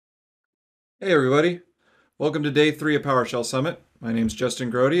Hey everybody, welcome to day 3 of PowerShell Summit. My name is Justin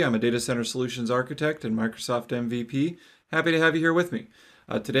Grote. I'm a Data Center Solutions Architect and Microsoft MVP. Happy to have you here with me.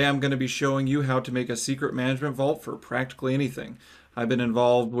 Today I'm going to be showing you how to make a secret management vault for practically anything. I've been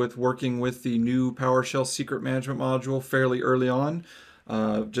involved with working with the new PowerShell secret management module fairly early on,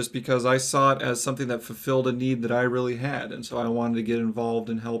 just because I saw it as something that fulfilled a need that I really had, and so I wanted to get involved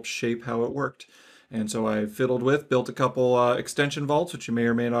and help shape how it worked. And so I built a couple extension vaults, which you may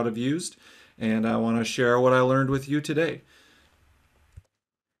or may not have used, and I want to share what I learned with you today.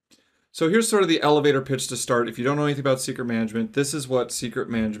 So here's sort of the elevator pitch to start. If you don't know anything about secret management, this is what secret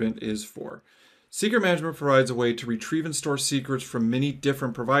management is for. Secret management provides a way to retrieve and store secrets from many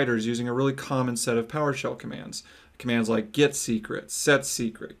different providers using a really common set of PowerShell commands. Commands like get secret, set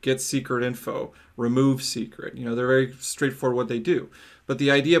secret, get secret info, remove secret. They're very straightforward what they do. But the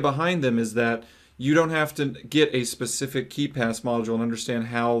idea behind them is that you don't have to get a specific KeyPass module and understand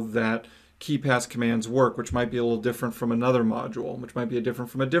how that KeyPass commands work, which might be a little different from another module, which might be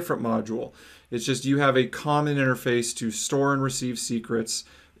different from a different module. It's just you have a common interface to store and receive secrets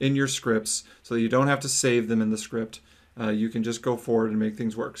in your scripts so that you don't have to save them in the script. You can just go forward and make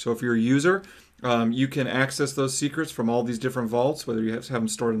things work. So if you're a user, you can access those secrets from all these different vaults, whether you have them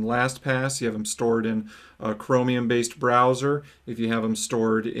stored in LastPass, you have them stored in a Chromium-based browser, if you have them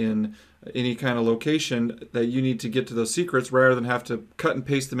stored in any kind of location that you need to get to those secrets, rather than have to cut and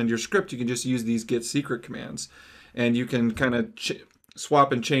paste them into your script, you can just use these get secret commands. And you can kind of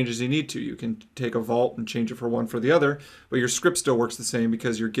swap and change as you need to. You can take a vault and change it for one for the other, but your script still works the same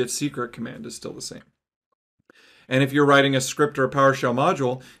because your get secret command is still the same. And if you're writing a script or a PowerShell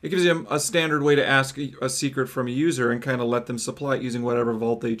module, it gives you a standard way to ask a secret from a user and kind of let them supply it using whatever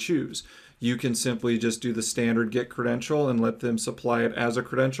vault they choose. You can simply just do the standard get credential and let them supply it as a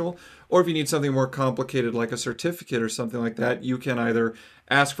credential. Or if you need something more complicated like a certificate or something like that, you can either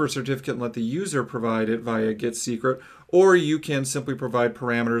ask for a certificate and let the user provide it via get secret, or you can simply provide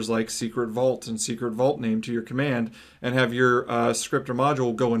parameters like secret vault and secret vault name to your command and have your script or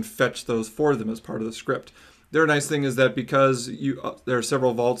module go and fetch those for them as part of the script. Their nice thing is that because there are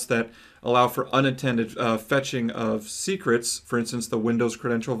several vaults that allow for unattended fetching of secrets. For instance, the Windows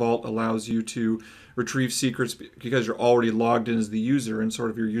credential vault allows you to retrieve secrets because you're already logged in as the user and sort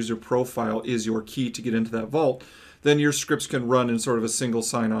of your user profile is your key to get into that vault. Then your scripts can run in sort of a single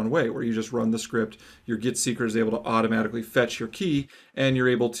sign-on way where you just run the script, your get secret is able to automatically fetch your key, and you're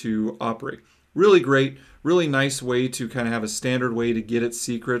able to operate. Really great, really nice way to kind of have a standard way to get at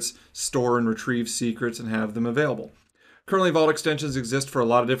secrets, store and retrieve secrets, and have them available. Currently, Vault extensions exist for a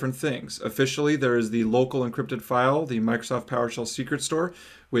lot of different things. Officially, there is the local encrypted file, the Microsoft PowerShell Secret Store,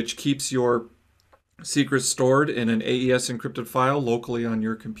 which keeps your secrets stored in an AES encrypted file locally on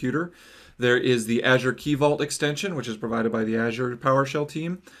your computer. There is the Azure Key Vault extension, which is provided by the Azure PowerShell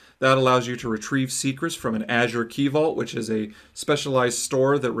team. That allows you to retrieve secrets from an Azure Key Vault, which is a specialized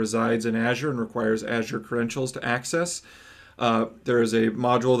store that resides in Azure and requires Azure credentials to access. There is a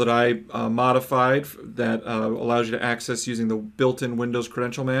module that I modified that allows you to access using the built-in Windows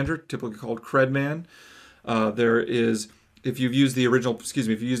Credential Manager, typically called CredMan. If you've used the original,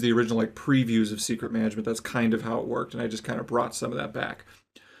 like previews of secret management, that's kind of how it worked, and I just kind of brought some of that back.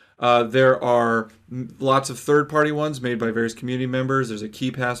 There are lots of third-party ones made by various community members. There's a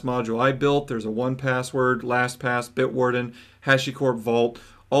KeyPass module I built. There's a 1Password, LastPass, Bitwarden, HashiCorp Vault,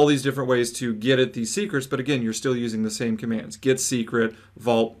 all these different ways to get at these secrets. But again, you're still using the same commands. Get secret,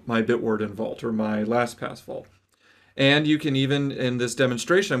 vault, my Bitwarden vault, or my LastPass vault. And you can even, in this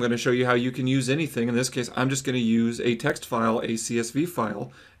demonstration, I'm going to show you how you can use anything. In this case, I'm just going to use a text file, a CSV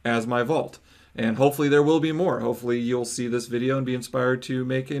file, as my vault. And hopefully there will be more. Hopefully you'll see this video and be inspired to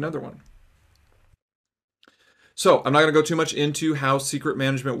make another one. So I'm not going to go too much into how secret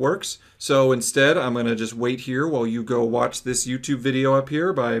management works. So instead, I'm going to just wait here while you go watch this YouTube video up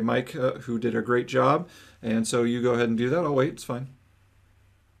here by Mike, who did a great job. And so you go ahead and do that. I'll wait. It's fine.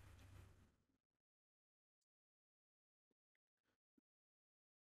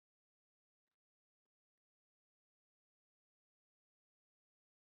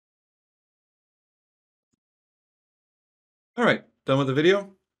 All right, done with the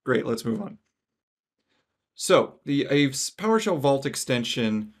video? Great, let's move on. So a PowerShell Vault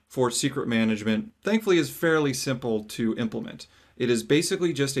extension for secret management, thankfully, is fairly simple to implement. It is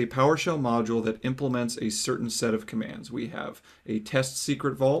basically just a PowerShell module that implements a certain set of commands. We have a test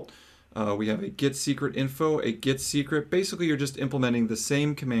secret vault, we have a get secret info, a get secret. Basically, you're just implementing the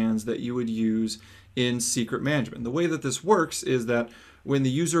same commands that you would use in secret management. The way that this works is that when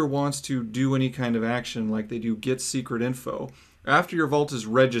the user wants to do any kind of action, like they do get secret info, after your vault is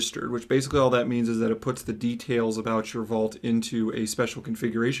registered, which basically all that means is that it puts the details about your vault into a special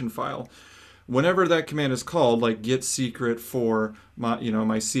configuration file. whenever that command is called, like get secret for my,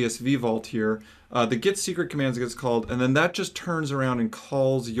 my CSV vault here, the get secret command gets called, and then that just turns around and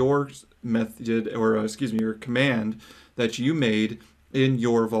calls your method, or excuse me, your command that you made in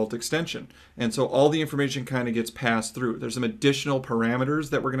your vault extension. And so all the information kind of gets passed through. There's some additional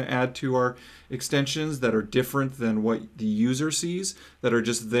parameters that we're going to add to our extensions that are different than what the user sees, that are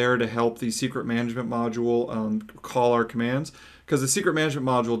just there to help the secret management module call our commands. Because the secret management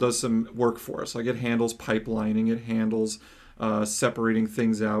module does some work for us. Like it handles pipelining, it handles separating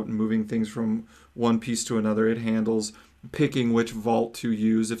things out and moving things from one piece to another. It handles picking which vault to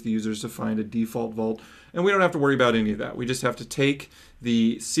use if the user's defined a default vault. And we don't have to worry about any of that. We just have to take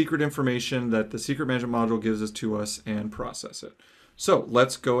the secret information that the secret management module gives us to us and process it. So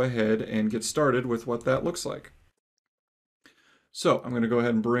let's go ahead and get started with what that looks like. So I'm going to go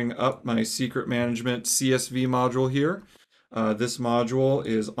ahead and bring up my secret management CSV module here. This module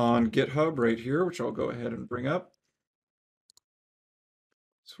is on GitHub right here, which I'll go ahead and bring up.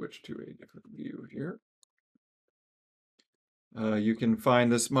 Switch to a different view here. You can find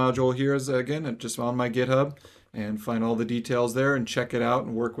this module here again just on my GitHub and find all the details there and check it out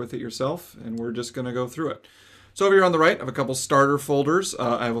and work with it yourself. And we're just going to go through it. So over here on the right, I have a couple starter folders.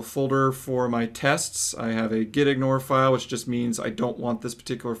 I have a folder for my tests. I have a git ignore file, which just means I don't want this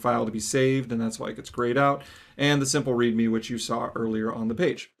particular file to be saved, and that's why it gets grayed out. And the simple README, which you saw earlier on the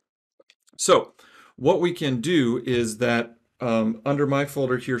page. So what we can do is that under my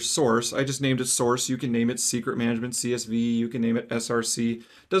folder here, source, I just named it source. You can name it secret management CSV. You can name it SRC.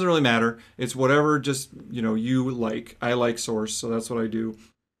 Doesn't really matter. It's whatever just you like. I like source, so that's what I do.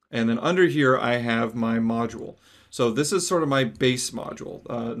 And then under here, I have my module. So this is sort of my base module.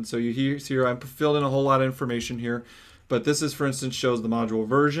 And so you see here, I've filled in a whole lot of information here. But this is, for instance, shows the module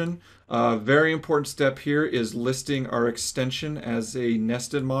version. Very important step here is listing our extension as a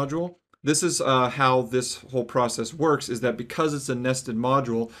nested module. This is how this whole process works, is that because it's a nested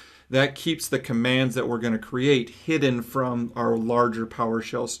module, that keeps the commands that we're going to create hidden from our larger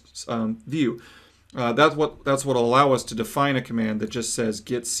PowerShell view. That's what will allow us to define a command that just says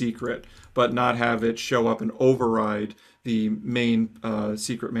get secret, but not have it show up and override the main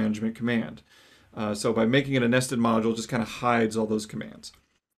secret management command. So by making it a nested module, it just kind of hides all those commands.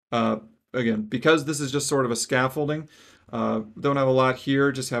 Again, because this is just sort of a scaffolding, don't have a lot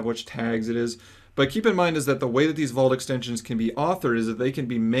here, just have which tags it is. But keep in mind is that the way that these vault extensions can be authored is that they can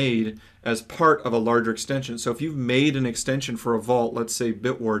be made as part of a larger extension. So if you've made an extension for a vault, let's say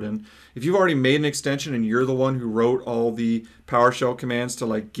Bitwarden, if you've already made an extension and you're the one who wrote all the PowerShell commands to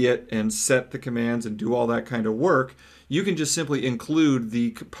like get and set the commands and do all that kind of work, you can just simply include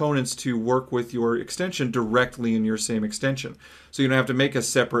the components to work with your extension directly in your same extension. So you don't have to make a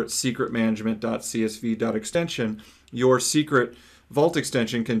separate secret management.csv.extension. Your secret vault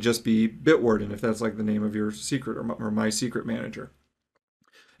extension can just be Bitwarden if that's like the name of your secret or my secret manager.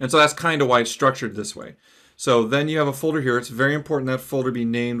 And so that's kind of why it's structured this way. So then you have a folder here. It's very important that folder be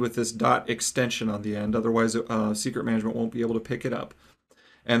named with this .extension on the end. Otherwise, secret management won't be able to pick it up.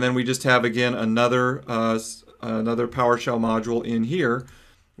 And then we just have, again, another PowerShell module in here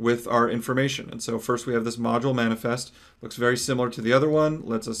with our information. And so first we have this module manifest. Looks very similar to the other one.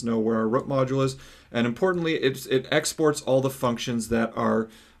 Lets us know where our root module is. And importantly, it exports all the functions that our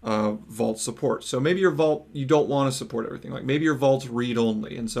vault support. So maybe your vault, you don't want to support everything. Like maybe your vault's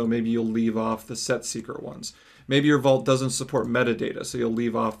read-only, and so maybe you'll leave off the set secret ones. Maybe your vault doesn't support metadata, so you'll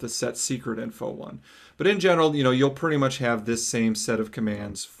leave off the set secret info one. But in general, you'll pretty much have this same set of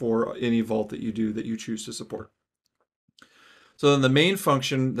commands for any vault that you do that you choose to support. So then the main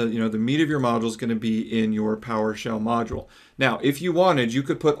function, the meat of your module is going to be in your PowerShell module. Now, if you wanted, you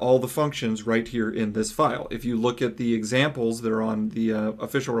could put all the functions right here in this file. If you look at the examples that are on the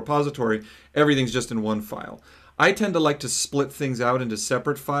official repository, everything's just in one file. I tend to like to split things out into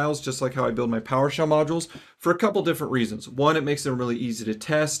separate files, just like how I build my PowerShell modules, for a couple different reasons. One, it makes them really easy to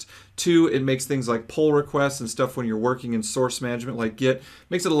test. Two, it makes things like pull requests and stuff when you're working in source management like Git,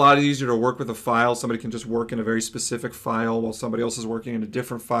 makes it a lot easier to work with a file. Somebody can just work in a very specific file while somebody else is working in a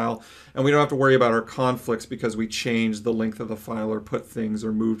different file. And we don't have to worry about our conflicts because we changed the length of the file or put things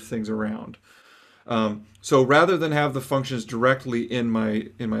or moved things around. So rather than have the functions directly in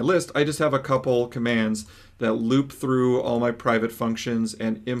my list, I just have a couple commands that loop through all my private functions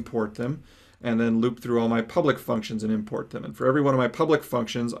and import them, and then loop through all my public functions and import them. And for every one of my public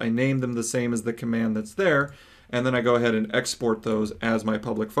functions, I name them the same as the command that's there, and then I go ahead and export those as my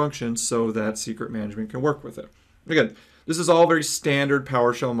public functions so that secret management can work with it. Again, this is all very standard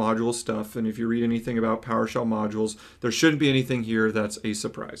PowerShell module stuff, and if you read anything about PowerShell modules, there shouldn't be anything here that's a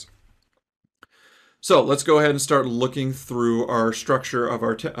surprise. So let's go ahead and start looking through our structure of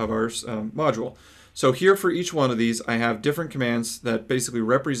our module. So here for each one of these, I have different commands that basically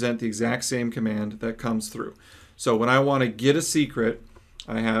represent the exact same command that comes through. So when I want to get a secret,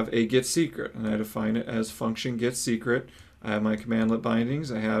 I have a get secret, and I define it as function get secret. I have my commandlet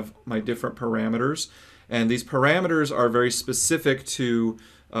bindings. I have my different parameters, and these parameters are very specific to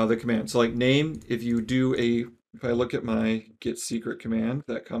the command. So like name, if I look at my get secret command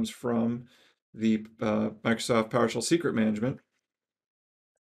that comes from the Microsoft PowerShell Secret Management,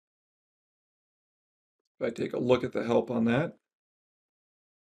 if I take a look at the help on that,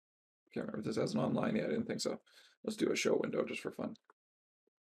 can't remember if this has an online yet. I didn't think so. Let's do a show window just for fun.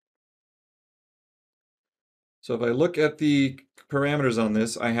 So if I look at the parameters on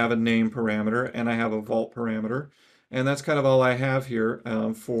this, I have a name parameter and I have a vault parameter. And that's kind of all I have here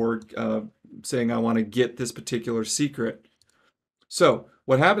for saying I want to get this particular secret. So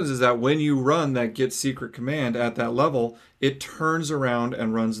what happens is that when you run that get secret command at that level, it turns around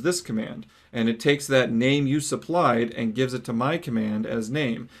and runs this command. And it takes that name you supplied and gives it to my command as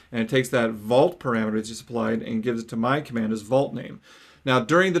name. And it takes that vault parameter that you supplied and gives it to my command as vault name. Now,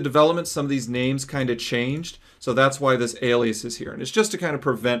 during the development, some of these names kind of changed, so that's why this alias is here. And it's just to kind of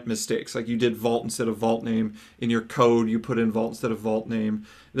prevent mistakes, like you did vault instead of vault name. In your code, you put in vault instead of vault name.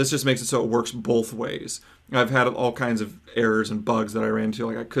 This just makes it so it works both ways. I've had all kinds of errors and bugs that I ran into,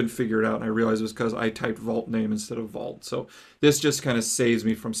 like I couldn't figure it out, and I realized it was because I typed vault name instead of vault. So this just kind of saves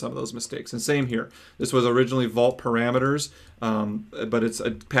me from some of those mistakes. And same here. This was originally vault parameters, but it's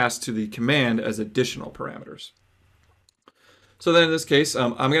passed to the command as additional parameters. So then in this case,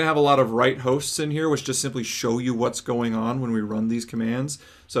 I'm going to have a lot of write hosts in here, which just simply show you what's going on when we run these commands.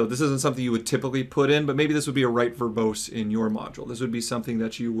 So this isn't something you would typically put in, but maybe this would be a write verbose in your module. This would be something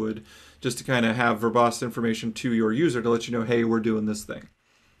that you would just to kind of have verbose information to your user to let you know, hey, we're doing this thing.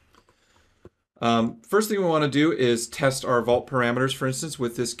 First thing we want to do is test our vault parameters, for instance,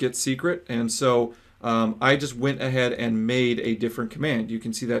 with this get secret. And so I just went ahead and made a different command. You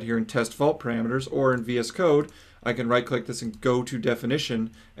can see that here in test vault parameters, or in VS Code, I can right click this and go to definition,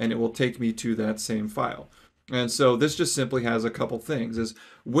 and it will take me to that same file. And so this just simply has a couple things. Is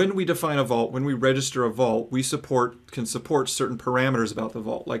when we define a vault, when we register a vault, we can support certain parameters about the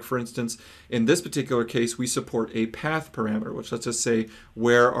vault. Like for instance, in this particular case, we support a path parameter, which lets us say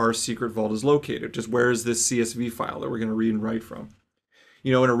where our secret vault is located. Just where is this CSV file that we're going to read and write from.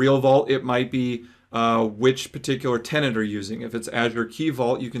 You know, in a real vault, it might be which particular tenant are using. If it's Azure Key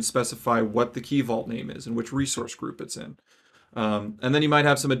Vault, you can specify what the key vault name is and which resource group it's in. And then you might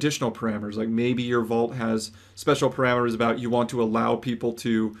have some additional parameters, like maybe your vault has special parameters about you want to allow people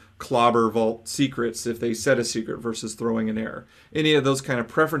to clobber vault secrets if they set a secret versus throwing an error. Any of those kind of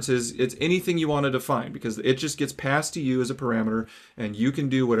preferences, it's anything you want to define because it just gets passed to you as a parameter and you can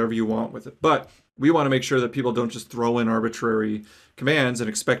do whatever you want with it. But we want to make sure that people don't just throw in arbitrary commands and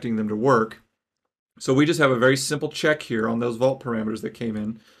expecting them to work. So we just have a very simple check here on those vault parameters that came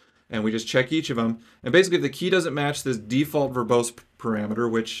in, and we just check each of them. And basically, if the key doesn't match this default verbose parameter,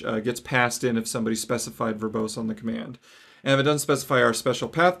 which gets passed in if somebody specified verbose on the command, and if it doesn't specify our special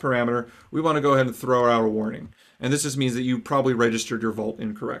path parameter, we want to go ahead and throw out a warning. And this just means that you probably registered your vault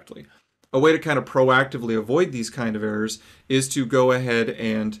incorrectly. A way to kind of proactively avoid these kind of errors is to go ahead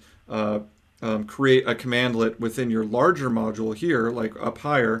and create a commandlet within your larger module here, like up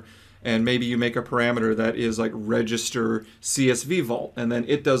higher, and maybe you make a parameter that is like register CSV vault, and then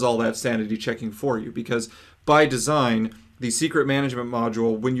it does all that sanity checking for you. Because by design, the secret management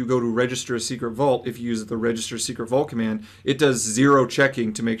module, when you go to register a secret vault, if you use the register secret vault command, it does zero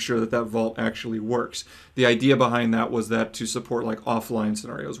checking to make sure that that vault actually works. The idea behind that was that to support like offline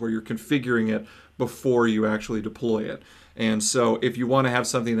scenarios where you're configuring it before you actually deploy it. And so if you want to have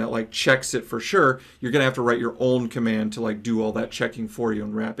something that like checks it for sure, you're going to have to write your own command to like do all that checking for you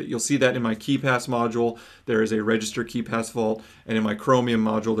and wrap it. You'll see that in my KeyPass module, there is a register KeyPass vault. And in my Chromium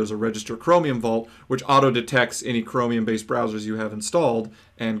module, there's a register Chromium vault, which auto detects any Chromium-based browsers you have installed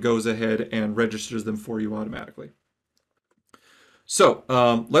and goes ahead and registers them for you automatically. So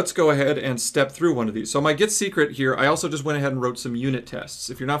let's go ahead and step through one of these. So my get secret here, I also just went ahead and wrote some unit tests.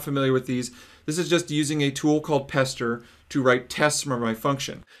 If you're not familiar with these, this is just using a tool called Pester to write tests from my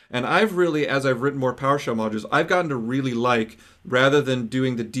function. And I've really, as I've written more PowerShell modules, I've gotten to really like, rather than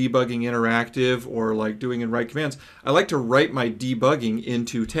doing the debugging interactive or like doing and write commands, I like to write my debugging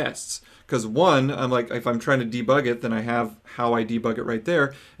into tests. Because one, I'm like, if I'm trying to debug it, then I have how I debug it right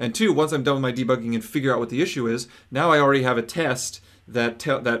there. And two, once I'm done with my debugging and figure out what the issue is, now I already have a test that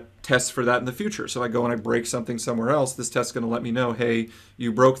tests for that in the future. So I go and I break something somewhere else, this test's going to let me know, hey,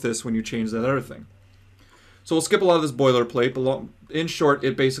 you broke this when you changed that other thing. So we'll skip a lot of this boilerplate, but in short,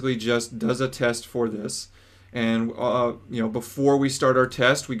 it basically just does a test for this. And before we start our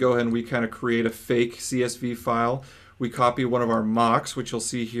test, we go ahead and we kind of create a fake CSV file. We copy one of our mocks, which you'll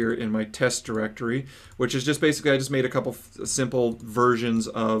see here in my test directory, which is just basically I just made a couple simple versions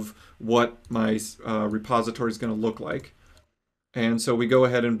of what my repository is going to look like. And so we go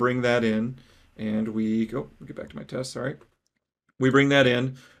ahead and bring that in, and we get back to my test, sorry. We bring that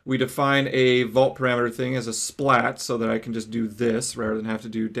in. We define a vault parameter thing as a splat so that I can just do this rather than have to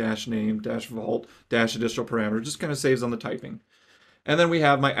do -name, -vault, -additional parameter. Just kind of saves on the typing. And then we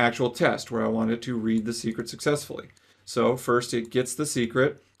have my actual test where I want it to read the secret successfully. So first it gets the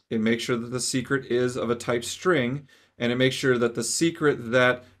secret. It makes sure that the secret is of a type string, and it makes sure that the secret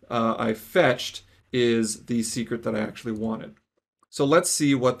that I fetched is the secret that I actually wanted. So let's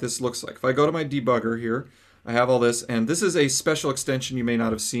see what this looks like. If I go to my debugger here, I have all this, and this is a special extension you may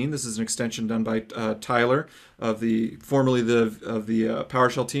not have seen. This is an extension done by Tyler of formerly of the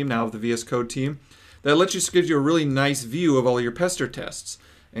PowerShell team, now of the VS Code team, that gives you a really nice view of all your pester tests.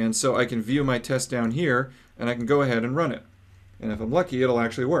 And so I can view my test down here, and I can go ahead and run it. And if I'm lucky, it'll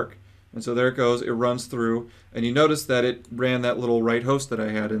actually work. And so there it goes, it runs through, and you notice that it ran that little right host that I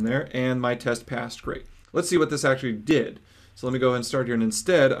had in there, and my test passed. Great. Let's see what this actually did. So let me go ahead and start here, and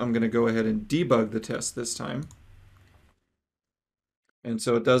instead I'm going to go ahead and debug the test this time. And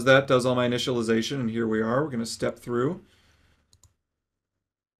so it does that, does all my initialization, and here we are. We're going to step through.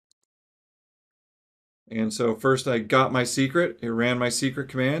 And so first I got my secret, it ran my secret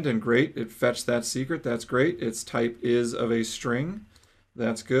command, and great, it fetched that secret, that's great. Its type is of a string,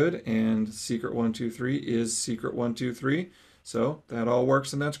 that's good, and secret123 is secret123. So that all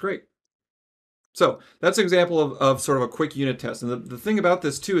works, and that's great. So that's an example of sort of a quick unit test. And the thing about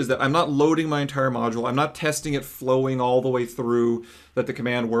this too is that I'm not loading my entire module. I'm not testing it flowing all the way through, that the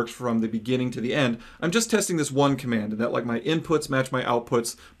command works from the beginning to the end. I'm just testing this one command, and that like my inputs match my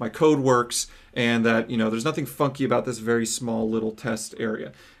outputs, my code works, and that there's nothing funky about this very small little test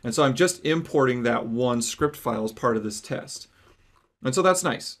area. And so I'm just importing that one script file as part of this test. And so that's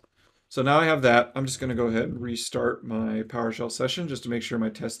nice. So now I have that. I'm just going to go ahead and restart my PowerShell session just to make sure my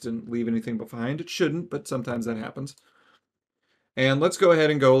test didn't leave anything behind. It shouldn't, but sometimes that happens. And let's go ahead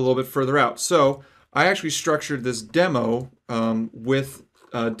and go a little bit further out. So I actually structured this demo with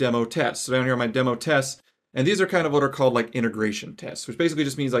demo tests. So down here are my demo tests, and these are kind of what are called like integration tests, which basically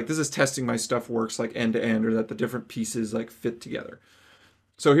just means like this is testing my stuff works like end to end, or that the different pieces like fit together.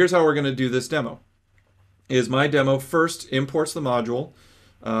 So here's how we're going to do this demo. Is my demo first imports the module,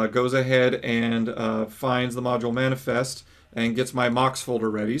 goes ahead and finds the module manifest and gets my mocks folder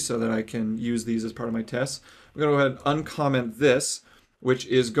ready so that I can use these as part of my tests. I'm going to go ahead and uncomment this, which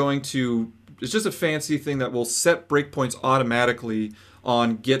is it's just a fancy thing that will set breakpoints automatically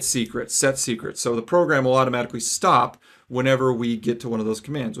on get secret, set secret. So the program will automatically stop whenever we get to one of those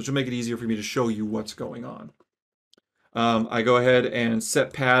commands, which will make it easier for me to show you what's going on. I go ahead and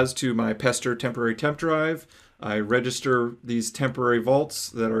set paths to my pester temporary temp drive. I register these temporary vaults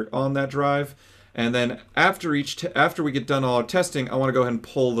that are on that drive, and then after we get done all our testing, I want to go ahead and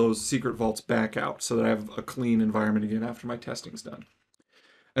pull those secret vaults back out so that I have a clean environment again after my testing's done.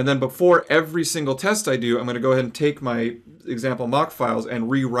 And then before every single test I do, I'm going to go ahead and take my example mock files and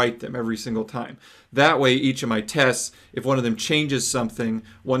rewrite them every single time. That way, each of my tests, if one of them changes something,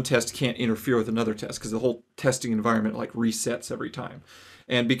 one test can't interfere with another test because the whole testing environment like resets every time.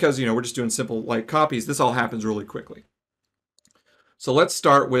 And because we're just doing simple like copies, this all happens really quickly. So let's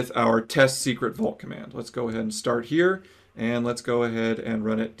start with our test secret vault command. Let's go ahead and start here, and let's go ahead and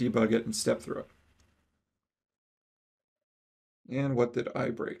run it, debug it, and step through it. And what did I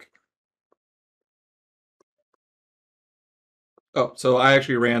break? Oh, so I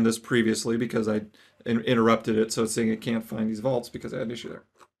actually ran this previously because I interrupted it, so it's saying it can't find these vaults because I had an issue there.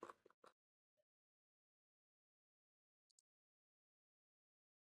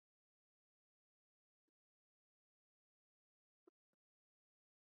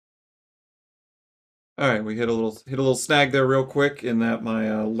 All right, we hit a little snag there real quick in that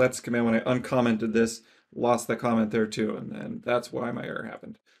my let's command, when I uncommented this, lost that comment there too, and then that's why my error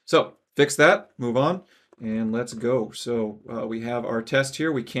happened. So fix that, move on, and let's go. So we have our test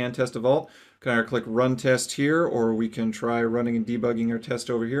here. We can test a vault. Can either click run test here, or we can try running and debugging our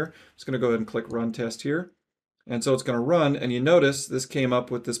test over here. I'm just going to go ahead and click run test here. And so it's going to run, and you notice this came up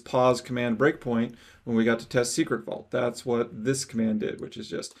with this pause command breakpoint when we got to test secret vault. That's what this command did, which is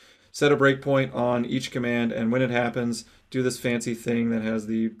just set a breakpoint on each command, and when it happens, do this fancy thing that has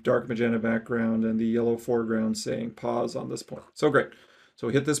the dark magenta background and the yellow foreground saying pause on this point. So great. So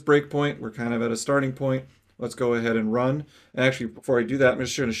we hit this breakpoint. We're kind of at a starting point. let's go ahead and run. And actually, before I do that, I'm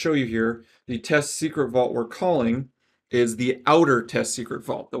just going to show you here, the test secret vault we're calling is the outer test secret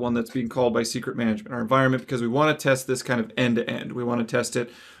vault, the one that's being called by secret management, our environment, because we want to test this kind of end to end. We want to test it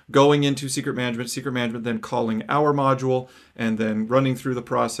going into secret management then calling our module, and then running through the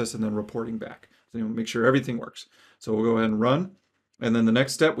process and then reporting back. So make sure everything works. So we'll go ahead and run. And then the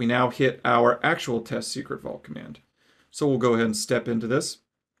next step, we now hit our actual test secret vault command. So we'll go ahead and step into this.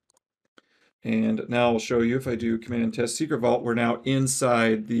 And now I'll show you if I do command test secret vault, we're now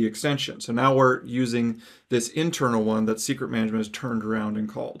inside the extension. So now we're using this internal one that secret management has turned around and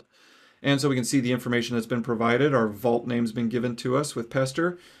called. And so we can see the information that's been provided. Our vault name's been given to us with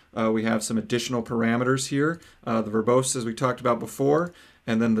Pester. We have some additional parameters here. The verbose, as we talked about before,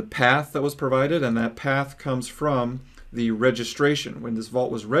 and then the path that was provided, and that path comes from the registration. When this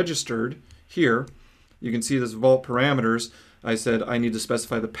vault was registered here, you can see this vault parameters. I said I need to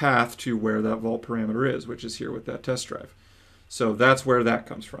specify the path to where that vault parameter is, which is here with that test drive. So that's where that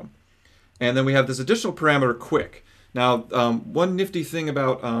comes from. And then we have this additional parameter quick. Now, one nifty thing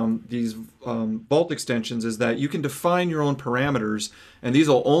about these vault extensions is that you can define your own parameters, and these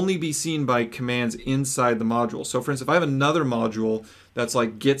will only be seen by commands inside the module. So for instance, if I have another module that's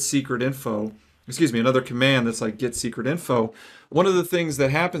like get secret info, another command that's like get secret info, one of the things that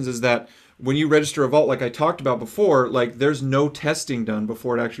happens is that when you register a vault, like I talked about before, like there's no testing done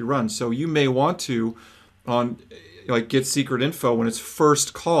before it actually runs. So you may want to, on like get secret info when it's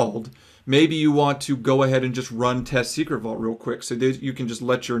first called, maybe you want to go ahead and just run test secret vault real quick, so that you can just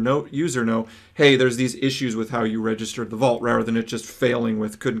let your user know, hey, there's these issues with how you registered the vault, rather than it just failing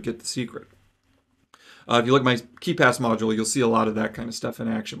with couldn't get the secret. If you look at my KeyPass module, you'll see a lot of that kind of stuff in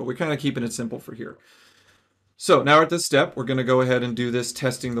action, but we're kind of keeping it simple for here. So now at this step, we're going to go ahead and do this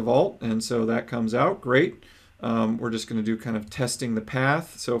testing the vault, and so that comes out great. We're just going to do kind of testing the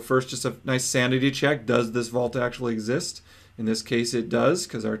path. So first, just a nice sanity check. Does this vault actually exist? In this case, it does,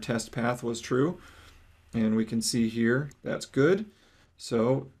 because our test path was true. And we can see here, that's good.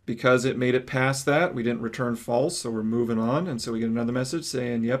 So because it made it past that, we didn't return false, so we're moving on. And so we get another message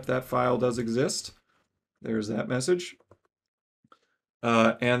saying, yep, that file does exist. There's that message.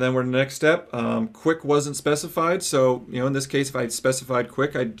 And then we're next step. Quick wasn't specified, so in this case, if I specified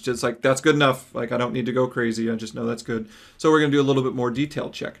quick, I'd just like that's good enough. Like I don't need to go crazy. I just know that's good. So we're going to do a little bit more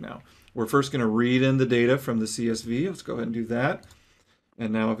detailed check now. We're first going to read in the data from the CSV. Let's go ahead and do that.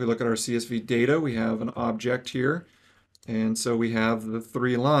 And now if we look at our CSV data, we have an object here, and so we have the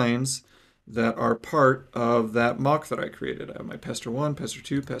 3 lines that are part of that mock that I created. I have my Pester 1, Pester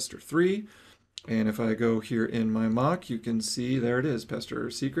 2, Pester 3. And if I go here in my mock, you can see there it is,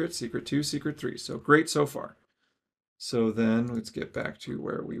 Pester secret, secret 2, secret 3. So great so far. So then let's get back to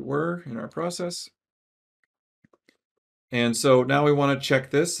where we were in our process. And so now we want to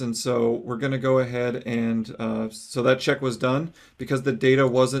check this. And so we're going to go ahead and, so that check was done. Because the data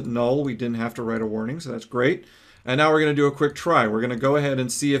wasn't null, we didn't have to write a warning. So that's great. And now we're going to do a quick try. We're going to go ahead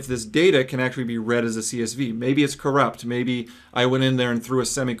and see if this data can actually be read as a CSV. Maybe it's corrupt. Maybe I went in there and threw a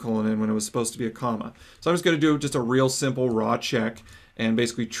semicolon in when it was supposed to be a comma. So I'm just going to do just a real simple raw check and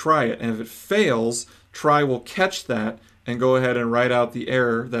basically try it. And if it fails, try will catch that and go ahead and write out the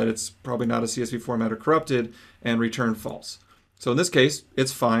error that it's probably not a CSV format or corrupted and return false. So in this case,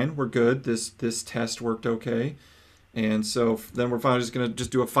 it's fine. We're good. This test worked okay. And so then we're finally just going to just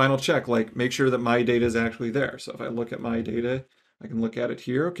do a final check, like make sure that my data is actually there. So if I look at my data, I can look at it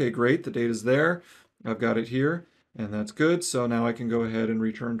here. Okay, great. The data is there. I've got it here, and that's good. So now I can go ahead and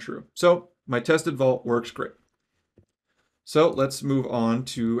return true. So my tested vault works great. So let's move on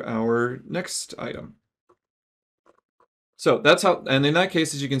to our next item. So that's how, and in that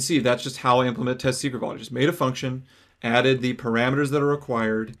case, as you can see, that's just how I implement test secret vault. I just made a function, added the parameters that are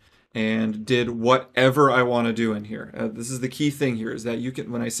required, and did whatever I want to do in here. This is the key thing here, is that you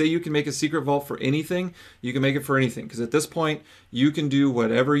can, when I say you can make a secret vault for anything, you can make it for anything. Because at this point, you can do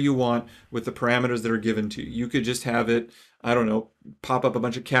whatever you want with the parameters that are given to you. You could just have it, I don't know, pop up a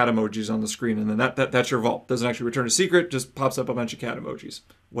bunch of cat emojis on the screen, and then that's your vault. Doesn't actually return a secret, just pops up a bunch of cat emojis.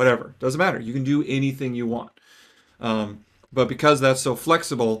 Whatever, doesn't matter. You can do anything you want. But because that's so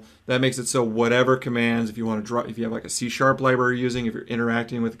flexible, that makes it so whatever commands, if you want to draw, if you have like a C# library you're using, if you're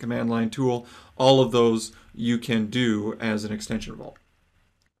interacting with a command line tool, all of those you can do as an extension vault.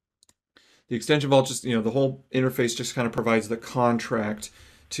 The extension vault just, the whole interface just kind of provides the contract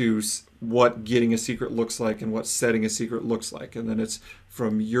to what getting a secret looks like and what setting a secret looks like. And then it's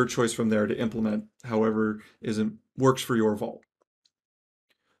from your choice from there to implement however works for your vault.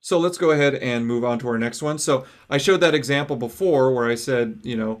 So let's go ahead and move on to our next one. So I showed that example before where I said,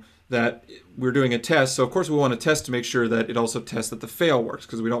 that we're doing a test. So of course we want to test to make sure that it also tests that the fail works,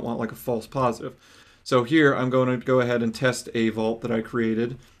 because we don't want like a false positive. So here I'm going to go ahead and test a vault that I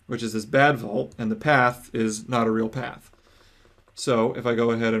created, which is this bad vault, and the path is not a real path. So if I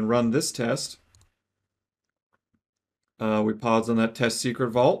go ahead and run this test, we pause on that test secret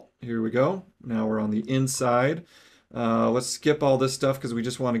vault. Here we go. Now we're on the inside. Let's skip all this stuff because we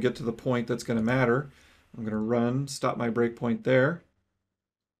just want to get to the point that's going to matter. I'm going to run, stop my breakpoint there.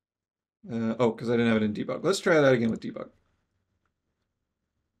 Oh, because I didn't have it in debug. Let's try that again with debug.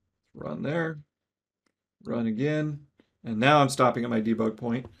 Run there, run again, and now I'm stopping at my debug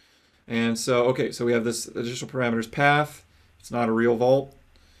point. And so, okay, so we have this additional parameters path. It's not a real vault.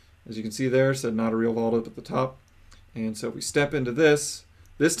 As you can see there, it said not a real vault up at the top. And so if we step into this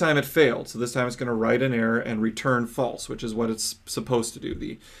time it failed. So this time it's going to write an error and return false, which is what it's supposed to do.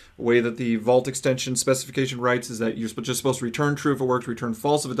 The way that the vault extension specification writes is that you're just supposed to return true if it works, return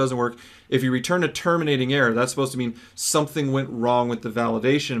false if it doesn't work. If you return a terminating error, that's supposed to mean something went wrong with the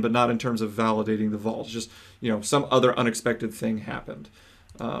validation, but not in terms of validating the vault. It's just, some other unexpected thing happened.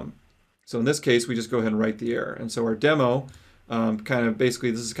 So in this case, we just go ahead and write the error. And so our demo, basically,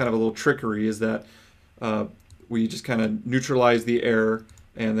 this is kind of a little trickery, is that we just kind of neutralize the error,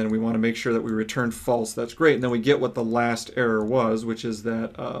 and then we want to make sure that we return false. That's great. And then we get what the last error was, which is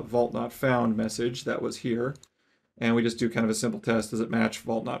that vault not found message that was here. And we just do kind of a simple test. Does it match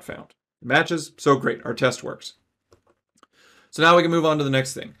vault not found? It matches, so great. Our test works. So now we can move on to the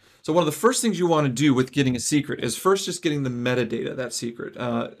next thing. So one of the first things you want to do with getting a secret is first just getting the metadata of that secret.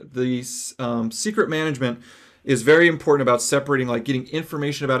 Secret management is very important about separating, like getting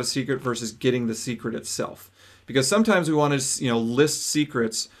information about a secret versus getting the secret itself. Because sometimes we want to, list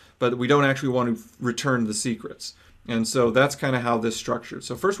secrets, but we don't actually want to return the secrets. And so that's kind of how this is structured.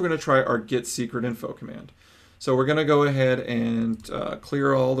 So first we're going to try our get secret info command. So we're going to go ahead and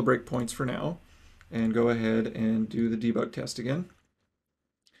clear all the breakpoints for now, and go ahead and do the debug test again.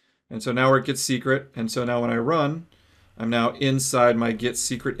 And so now we're at get secret. And so now when I run, I'm now inside my get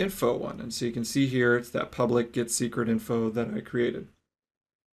secret info one. And so you can see here, it's that public get secret info that I created.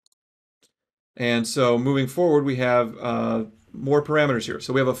 And so moving forward, we have more parameters here.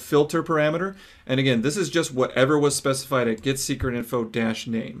 So we have a filter parameter. And again, this is just whatever was specified at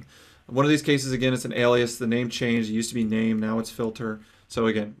getSecretInfo-name. One of these cases, again, it's an alias. The name changed. It used to be name. Now it's filter. So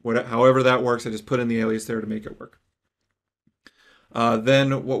again, however that works, I just put in the alias there to make it work.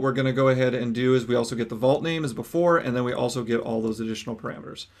 Then what we're going to go ahead and do is we also get the vault name as before, and then we also get all those additional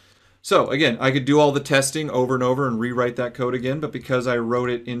parameters. So again, I could do all the testing over and over and rewrite that code again, but because I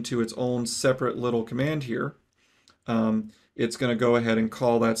wrote it into its own separate little command here, it's going to go ahead and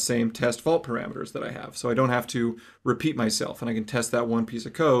call that same test vault parameters that I have. So I don't have to repeat myself, and I can test that one piece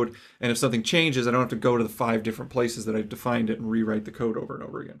of code, and if something changes, I don't have to go to the 5 different places that I've defined it and rewrite the code over and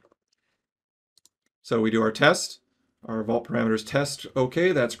over again. So we do our test, our vault parameters test,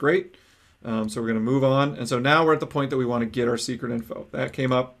 okay, that's great. So we're going to move on, and so now we're at the point that we want to get our secret info. That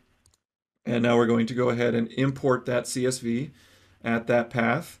came up. And now we're going to go ahead and import that CSV at that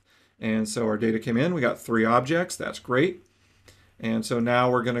path. And so our data came in. We got 3 objects. That's great. And so now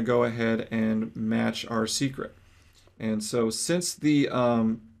we're going to go ahead and match our secret. And so since the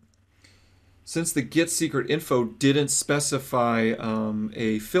get secret info didn't specify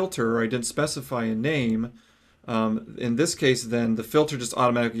a filter, or I didn't specify a name, in this case, then the filter just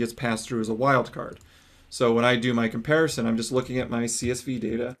automatically gets passed through as a wildcard. So when I do my comparison, I'm just looking at my CSV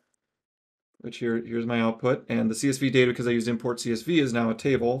data, which here's my output, and the CSV data, because I used import CSV, is now a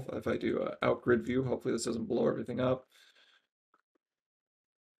table. If I do out grid view, hopefully this doesn't blow everything up.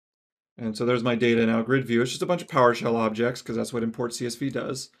 And so there's my data in out grid view. It's just a bunch of PowerShell objects, because that's what import CSV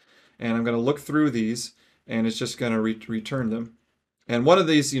does. And I'm going to look through these, and it's just going to return them. And one of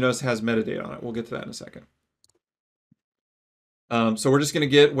these, you notice, has metadata on it. We'll get to that in a second. So we're just going to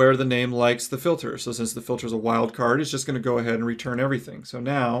get where the name likes the filter. So since the filter is a wildcard, it's just going to go ahead and return everything. So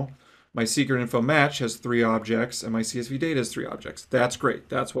now my secret info match has 3 objects, and my CSV data has 3 objects. That's great.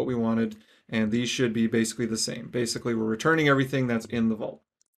 That's what we wanted. And these should be basically the same. Basically, we're returning everything that's in the vault.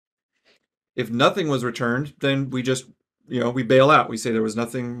 If nothing was returned, then we just, we bail out. We say there was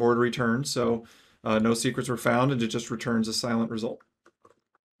nothing more to return, so no secrets were found, and it just returns a silent result.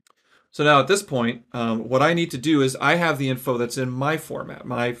 So now at this point, what I need to do is I have the info that's in my format.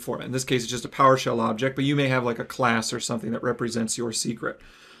 In this case, it's just a PowerShell object, but you may have like a class or something that represents your secret.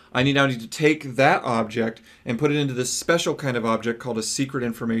 I now need to take that object and put it into this special kind of object called a secret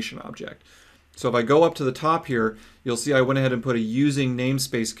information object. So if I go up to the top here, you'll see I went ahead and put a using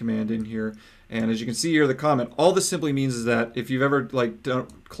namespace command in here. And as you can see here, the comment, all this simply means is that if you've ever done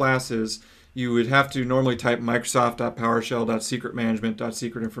classes, you would have to normally type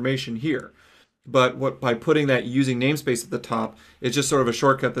Microsoft.PowerShell.secretmanagement.secretinformation here. But by putting that using namespace at the top, it's just sort of a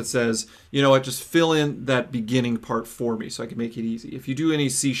shortcut that says, you know what, just fill in that beginning part for me so I can make it easy. If you do any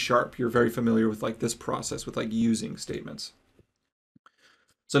C#, you're very familiar with like this process with like using statements.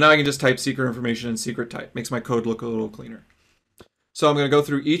 So now I can just type secret information and secret type. Makes my code look a little cleaner. So I'm going to go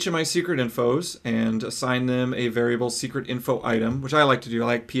through each of my secret infos and assign them a variable secret info item, which I like to do. I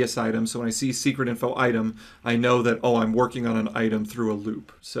like PS item. So when I see secret info item, I know that, oh, I'm working on an item through a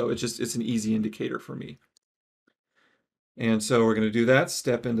loop. So it's an easy indicator for me. And so we're going to do that,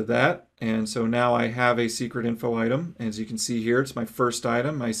 step into that. And so now I have a secret info item. As you can see here, it's my first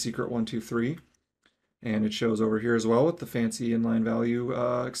item, my secret 123. And it shows over here as well with the fancy inline value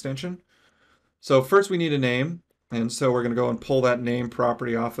extension. So first we need a name. And so we're going to go and pull that name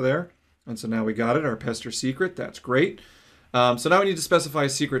property off of there. And so now we got it, our pester secret. That's great. So now we need to specify a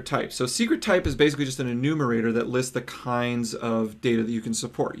secret type. So secret type is basically just an enumerator that lists the kinds of data that you can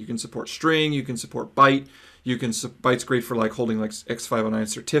support. You can support string, you can support byte. Byte's great for like holding like X509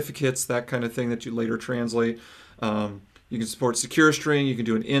 certificates, that kind of thing that you later translate. You can support secure string, you can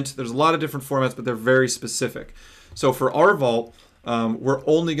do an int. There's a lot of different formats, but they're very specific. So for our vault, we're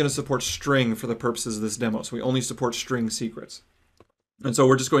only going to support string for the purposes of this demo. So we only support string secrets. And so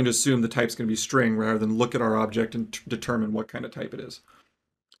we're just going to assume the type's going to be string rather than look at our object and determine what kind of type it is.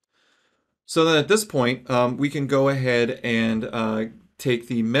 So then at this point, we can go ahead and take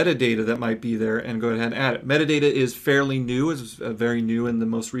the metadata that might be there and go ahead and add it. Metadata is fairly new, is very new in the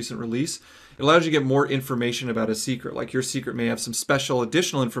most recent release. It allows you to get more information about a secret. Like your secret may have some special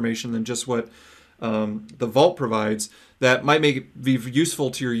additional information than just what the vault provides that might make it be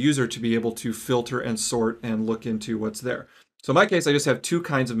useful to your user to be able to filter and sort and look into what's there. So in my case, I just have two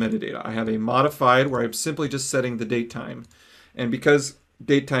kinds of metadata. I have a modified where I'm simply just setting the date time. And because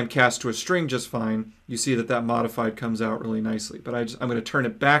date time casts to a string just fine, you see that that modified comes out really nicely. But I'm going to turn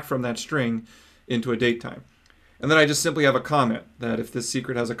it back from that string into a date time. And then I just simply have a comment that if this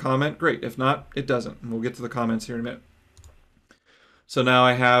secret has a comment, great. If not, it doesn't. And we'll get to the comments here in a minute. So now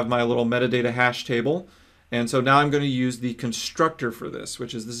I have my little metadata hash table. And so now I'm going to use the constructor for this,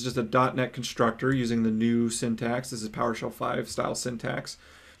 this is just a .NET constructor using the new syntax. This is PowerShell 5 style syntax.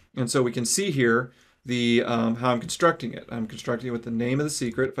 And so we can see here the how I'm constructing it. I'm constructing it with the name of the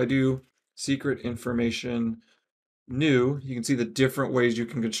secret. If I do secret information new, you can see the different ways you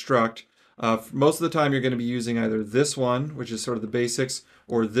can construct. Most of the time you're going to be using either this one, which is sort of the basics,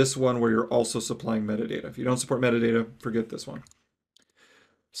 or this one where you're also supplying metadata. If you don't support metadata, forget this one.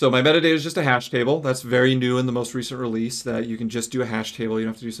 So my metadata is just a hash table. That's very new in the most recent release, that you can just do a hash table. You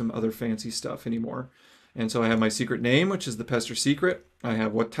don't have to do some other fancy stuff anymore. And so I have my secret name, which is the pester secret. I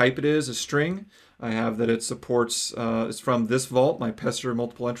have what type it is, a string. I have that it supports, it's from this vault, my pester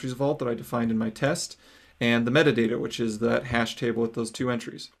multiple entries vault that I defined in my test, and the metadata, which is that hash table with those two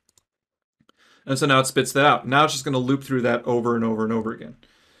entries. And so now it spits that out. Now it's just going to loop through that over and over and over again.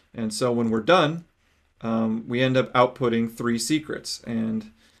 And so when we're done, we end up outputting 3 secrets.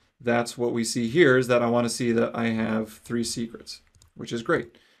 And that's what we see here, is that I want to see that I have 3 secrets, which is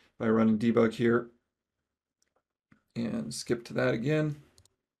great. If I run and debug here and skip to that again,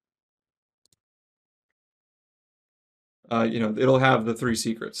 it'll have the 3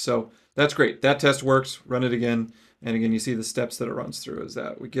 secrets. So that's great. That test works. Run it again. And again, you see the steps that it runs through is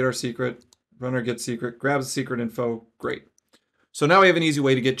that we get our secret, run our get secret, grabs the secret info. Great. So now we have an easy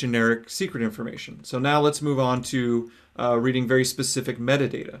way to get generic secret information. So now let's move on to reading very specific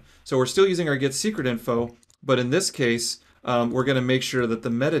metadata. So we're still using our get secret info, but in this case, we're going to make sure that the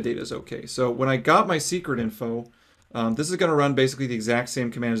metadata is okay. So when I got my secret info, this is going to run basically the exact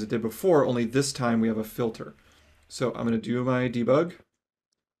same command as it did before, only this time we have a filter. So I'm going to do my debug.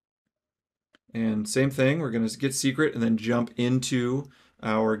 And same thing, we're going to get secret and then jump into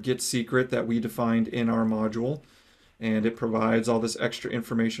our get secret that we defined in our module. And it provides all this extra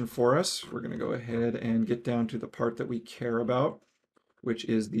information for us. We're going to go ahead and get down to the part that we care about, which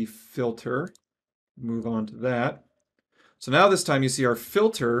is the filter. Move on to that. So now this time you see our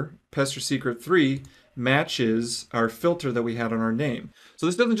filter, pester secret 3, matches our filter that we had on our name. So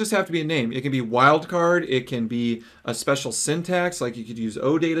this doesn't just have to be a name. It can be wildcard. It can be a special syntax, like you could use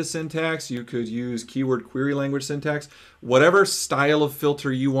OData syntax. You could use keyword query language syntax. Whatever style of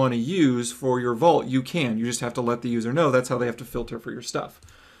filter you want to use for your vault, you can. You just have to let the user know that's how they have to filter for your stuff.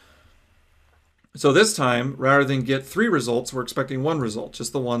 So this time, rather than get 3 results, we're expecting 1 result,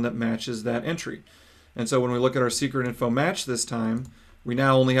 just the one that matches that entry. And so when we look at our secret info match this time, we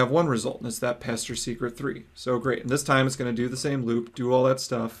now only have 1 result, and it's that pester secret 3. So great. And this time it's going to do the same loop, do all that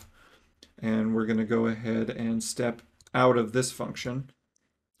stuff, and we're going to go ahead and step out of this function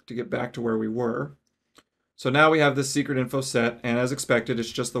to get back to where we were. So now we have this secret info set, and as expected,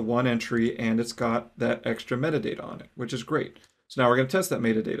 it's just the one entry, and it's got that extra metadata on it, which is great. So now we're going to test that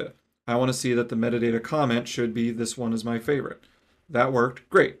metadata. I want to see that the metadata comment should be this one is my favorite. That worked,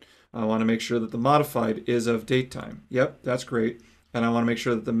 great. I want to make sure that the modified is of date time. Yep, that's great. And I want to make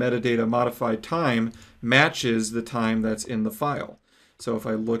sure that the metadata modified time matches the time that's in the file. So if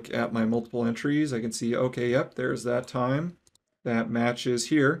I look at my multiple entries, I can see, okay, yep, there's that time. That matches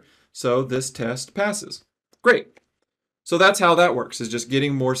here. So this test passes. Great. So that's how that works, is just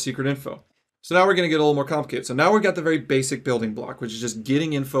getting more secret info. So now we're going to get a little more complicated. So now we've got the very basic building block, which is just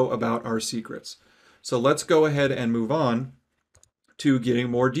getting info about our secrets. So let's go ahead and move on to getting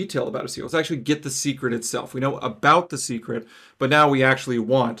more detail about a secret. Let's actually get the secret itself. We know about the secret, but now we actually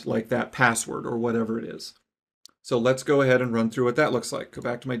want like that password or whatever it is. So let's go ahead and run through what that looks like. Go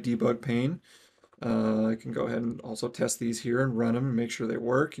back to my debug pane. I can go ahead and also test these here and run them and make sure they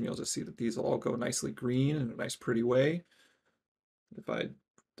work. And you'll just see that these all go nicely green in a nice pretty way. If I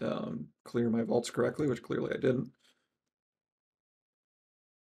clear my vaults correctly, which clearly I didn't.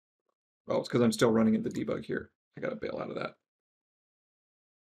 Oh, it's because I'm still running in the debug here. I got to bail out of that.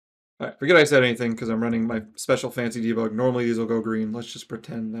 All right, forget I said anything because I'm running my special fancy debug. Normally these will go green. Let's just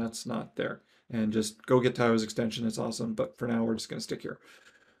pretend that's not there. And just go get Tyler's extension. It's awesome. But for now, we're just going to stick here.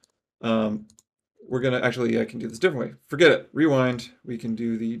 We're going to actually, I can do this a different way. Forget it. Rewind. We can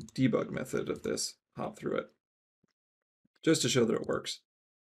do the debug method of this. Hop through it. Just to show that it works.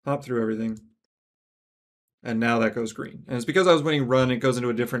 Hop through everything. And now that goes green. And it's because I was winning run, it goes into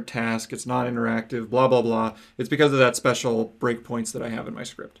a different task. It's not interactive, blah, blah, blah. It's because of that special breakpoints that I have in my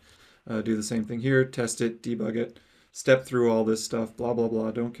script. Do the same thing here, test it, debug it, step through all this stuff, blah, blah,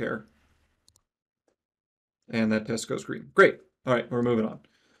 blah, don't care. And that test goes green. Great. All right, we're moving on.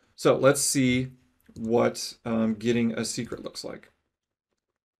 So let's see what getting a secret looks like.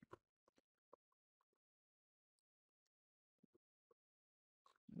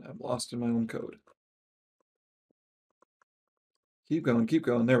 I'm lost in my own code. Keep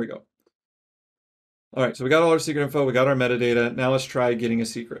going. There we go. All right, so we got all our secret info, we got our metadata. Now let's try getting a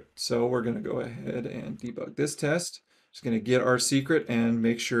secret. So we're going to go ahead and debug this test. Just going to get our secret and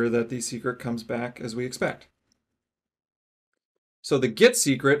make sure that the secret comes back as we expect. So the get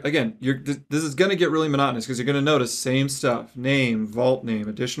secret, again, this is going to get really monotonous because you're going to notice same stuff, name, vault name,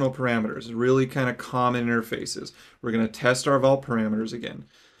 additional parameters, really kind of common interfaces. We're going to test our vault parameters again.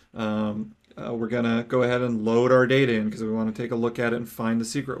 We're going to go ahead and load our data in because we want to take a look at it and find the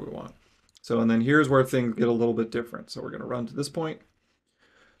secret we want. So, and then here's where things get a little bit different. So we're going to run to this point.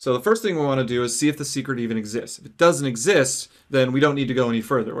 So the first thing we want to do is see if the secret even exists. If it doesn't exist, then we don't need to go any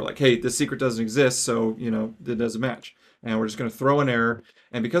further. We're like, hey, this secret doesn't exist, so, you know, it doesn't match. And we're just going to throw an error.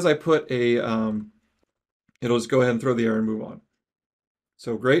 And because I put a, it'll just go ahead and throw the error and move on.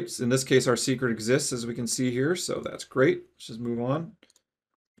 So great. In this case, our secret exists, as we can see here. So that's great. Let's just move on.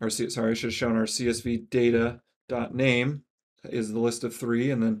 Sorry, I should have shown our CSV data.name is the list of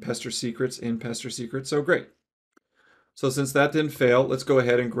 3, and then pester secrets in pester secrets. So great. So since that didn't fail, let's go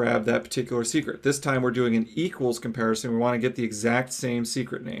ahead and grab that particular secret. This time we're doing an equals comparison. We want to get the exact same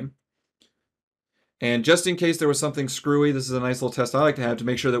secret name. And just in case there was something screwy, this is a nice little test I like to have to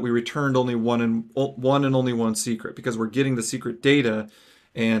make sure that we returned only one and only one secret, because we're getting the secret data.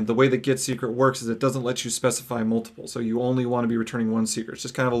 And the way that get secret works is it doesn't let you specify multiple. So you only want to be returning one secret. It's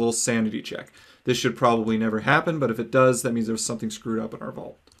just kind of a little sanity check. This should probably never happen, but if it does, that means there was something screwed up in our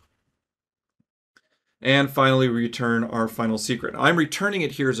vault. And finally, we return our final secret. I'm returning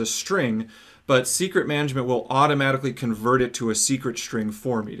it here as a string, but secret management will automatically convert it to a secret string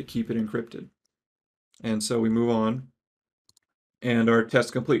for me to keep it encrypted. And so we move on, and our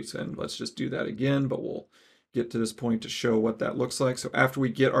test completes. And let's just do that again, but we'll get to this point to show what that looks like. So after we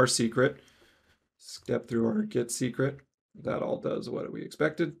get our secret, step through our get secret. That all does what we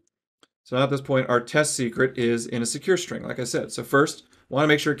expected. So now at this point, our test secret is in a secure string, like I said. So first, we want to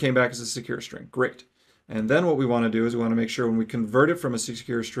make sure it came back as a secure string. Great. And then what we want to do is we want to make sure when we convert it from a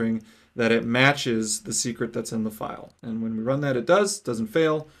secure string that it matches the secret that's in the file. And when we run that, it doesn't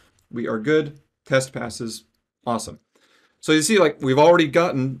fail. We are good. Test passes. Awesome. So you see, like, we've already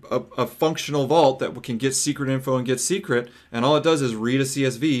gotten a functional vault that can get secret info and get secret, and all it does is read a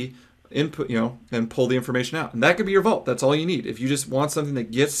CSV input, you know, and pull the information out. And that could be your vault. That's all you need. If you just want something that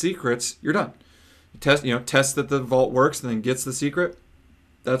gets secrets, you're done. Test that the vault works and then gets the secret.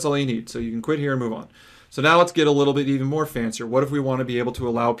 That's all you need. So you can quit here and move on. So now let's get a little bit even more fancier. What if we want to be able to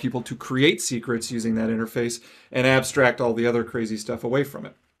allow people to create secrets using that interface and abstract all the other crazy stuff away from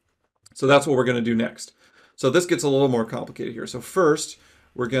it? So that's what we're going to do next. So this gets a little more complicated here. So first,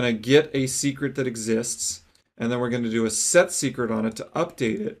 we're going to get a secret that exists, and then we're going to do a set secret on it to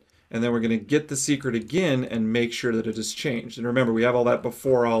update it, and then we're going to get the secret again and make sure that it is changed. And remember, we have all that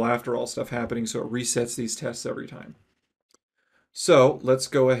before all, after all stuff happening, so it resets these tests every time. So let's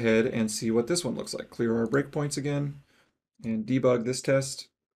go ahead and see what this one looks like. Clear our breakpoints again and debug this test.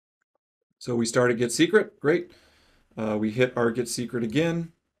 So we started get secret, great. We hit our get secret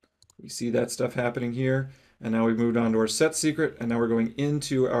again. We see that stuff happening here. And now we've moved on to our set secret, and now we're going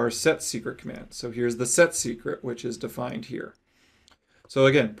into our set secret command. So here's the set secret, which is defined here. So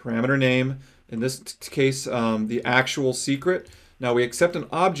again, parameter name, in this case, the actual secret. Now we accept an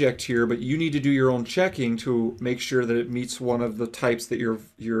object here, but you need to do your own checking to make sure that it meets one of the types that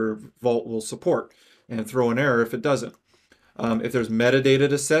your vault will support, and throw an error if it doesn't. If there's metadata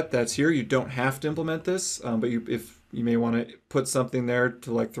to set, that's here. You don't have to implement this, but if you may want to put something there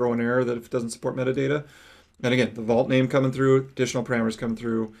to like throw an error that if it doesn't support metadata. And again, the vault name coming through, additional parameters coming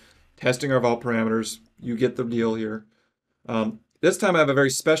through, testing our vault parameters. You get the deal here. This time I have a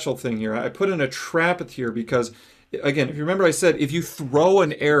very special thing here. I put in a trap here because, again, if you remember I said if you throw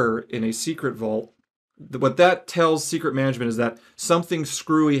an error in a secret vault, what that tells secret management is that something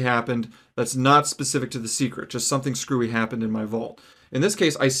screwy happened that's not specific to the secret, just something screwy happened in my vault. In this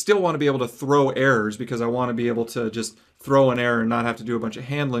case, I still want to be able to throw errors because I want to be able to just throw an error and not have to do a bunch of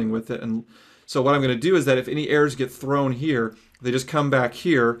handling with it. And so what I'm going to do is that if any errors get thrown here, they just come back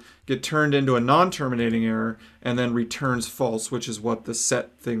here, get turned into a non-terminating error, and then returns false, which is what the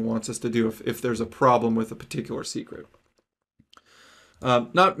set thing wants us to do if there's a problem with a particular secret.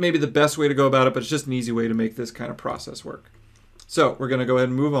 Not maybe the best way to go about it, but it's just an easy way to make this kind of process work. So we're going to go ahead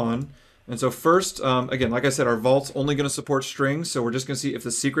and move on. And so first, again, like I said, our vault's only going to support strings, so we're just going to see if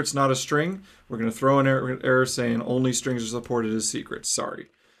the secret's not a string, we're going to throw an error saying only strings are supported as secrets, sorry,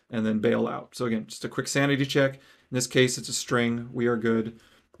 and then bail out. So again, just a quick sanity check. In this case, it's a string. We are good,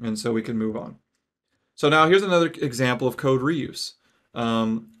 and so we can move on. So now here's another example of code reuse.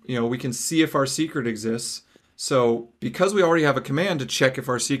 We can see if our secret exists. So because we already have a command to check if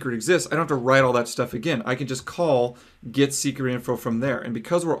our secret exists, I don't have to write all that stuff again. I can just call get secret info from there. And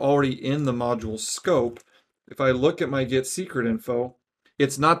because we're already in the module scope, if I look at my get secret info,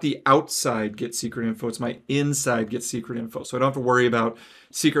 it's not the outside get secret info, it's my inside get secret info. So I don't have to worry about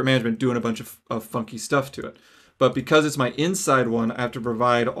secret management doing a bunch of funky stuff to it. But because it's my inside one, I have to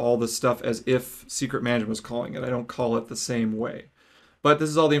provide all the stuff as if secret management was calling it. I don't call it the same way. But this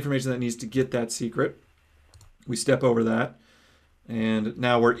is all the information that needs to get that secret. We step over that, and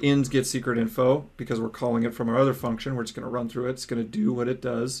now we're in get secret info because we're calling it from our other function. We're just going to run through it. It's going to do what it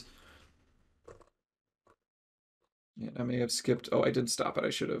does. And I may have skipped. Oh, I didn't stop it.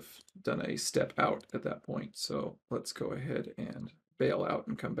 I should have done a step out at that point. So let's go ahead and bail out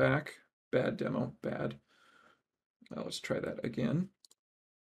and come back. Bad demo, bad. Now let's try that again.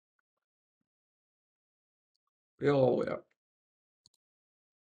 Bail all the way out.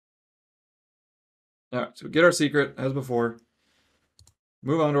 All right, so we get our secret as before.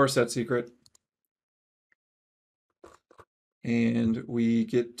 Move on to our set secret. And we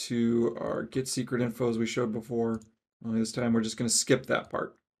get to our get secret info as we showed before. Only this time we're just going to skip that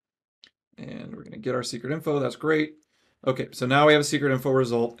part. And we're going to get our secret info. That's great. Okay, so now we have a secret info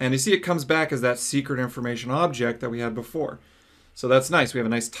result. And you see it comes back as that secret information object that we had before. So that's nice. We have a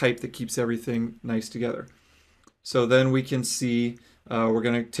nice type that keeps everything nice together. So then we can see we're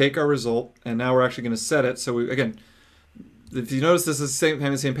going to take our result, and now we're actually going to set it. So again, if you notice this is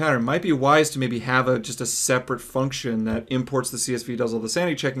the same pattern, it might be wise to maybe have just a separate function that imports the CSV, does all the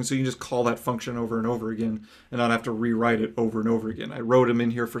sanity checking, so you can just call that function over and over again and not have to rewrite it over and over again. I wrote them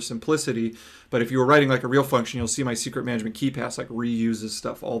in here for simplicity, but if you were writing like a real function, you'll see my secret management key pass like reuses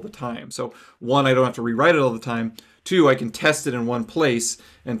stuff all the time. So one, I don't have to rewrite it all the time. Two, I can test it in one place,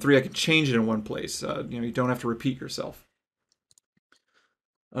 and three, I can change it in one place. You don't have to repeat yourself.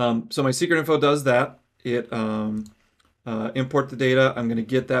 So my secret info does that. It import the data. I'm going to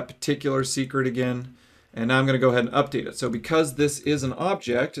get that particular secret again, and now I'm going to go ahead and update it. So because this is an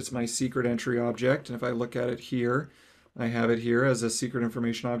object, it's my secret entry object, and if I look at it here, I have it here as a secret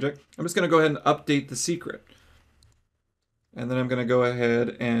information object. I'm just going to go ahead and update the secret. And then I'm going to go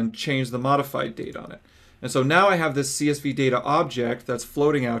ahead and change the modified date on it. And so now I have this CSV data object that's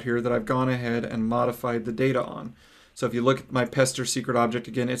floating out here that I've gone ahead and modified the data on. So if you look at my pester secret object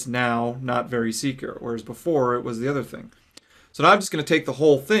again, it's now not very secret, whereas before it was the other thing. So now I'm just going to take the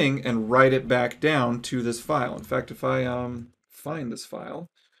whole thing and write it back down to this file. In fact, if I find this file,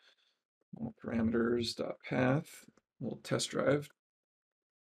 parameters.path, little test drive.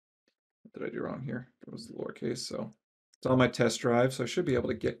 What did I do wrong here? It was the lowercase, so it's on my test drive, so I should be able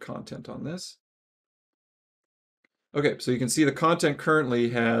to get content on this. Okay, so you can see the content currently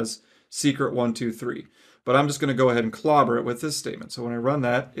has secret 1, 2, 3. but I'm just going to go ahead and clobber it with this statement. So when I run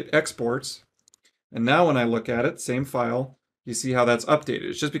that, it exports. And now when I look at it, same file, you see how that's updated.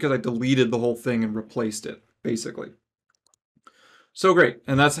 It's just because I deleted the whole thing and replaced it, basically. So great,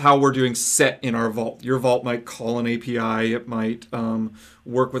 and that's how we're doing set in our vault. Your vault might call an API, it might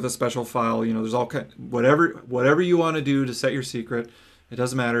work with a special file. You know, there's all kind, whatever you want to do to set your secret. It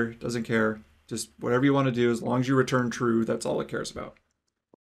doesn't matter, doesn't care. Just whatever you want to do, as long as you return true, that's all it cares about.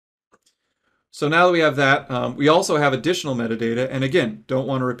 So now that we have that, we also have additional metadata. And again, don't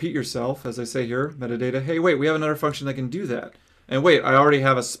want to repeat yourself. As I say here, metadata, hey, wait, we have another function that can do that. And wait, I already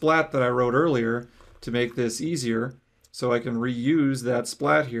have a splat that I wrote earlier to make this easier. So I can reuse that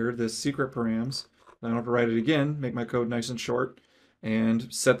splat here, this secret params. I don't have to write it again, make my code nice and short, and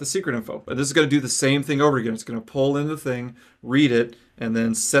set the secret info. But this is going to do the same thing over again. It's going to pull in the thing, read it, and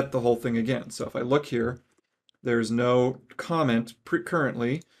then set the whole thing again. So if I look here, there's no comment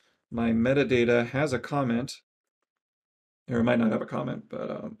currently. My metadata has a comment, or it might not have a comment,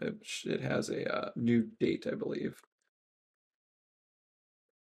 but it has a new date, I believe.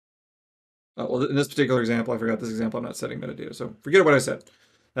 Well, in this particular example, I forgot this example, I'm not setting metadata, so forget what I said.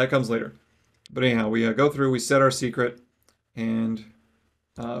 That comes later. But anyhow, we go through, we set our secret, and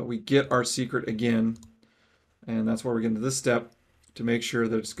we get our secret again, and that's where we get into this step to make sure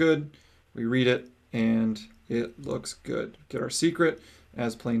that it's good. We read it, and it looks good. Get our secret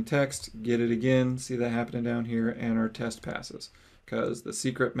as plain text, get it again, see that happening down here, and our test passes, because the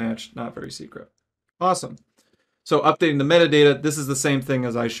secret matched not very secret. Awesome. So updating the metadata, this is the same thing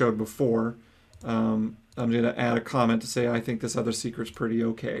as I showed before. I'm going to add a comment to say I think this other secret's pretty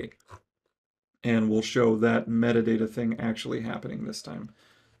okay. And we'll show that metadata thing actually happening this time.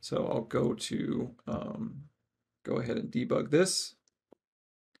 So I'll go to, go ahead and debug this.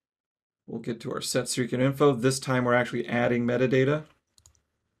 We'll get to our set secret info. This time we're actually adding metadata.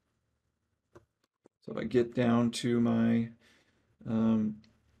 So if I get down to my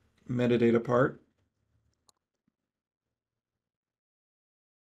metadata part,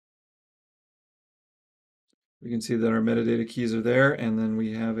 we can see that our metadata keys are there, and then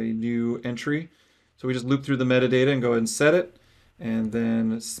we have a new entry. So we just loop through the metadata and go ahead and set it. And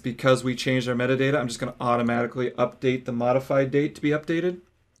then because we changed our metadata, I'm just going to automatically update the modified date to be updated.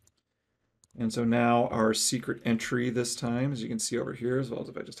 And so now our secret entry this time, as you can see over here, as well as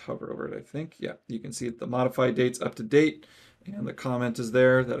if I just hover over it, I think, yeah, you can see the modified date's up to date, and the comment is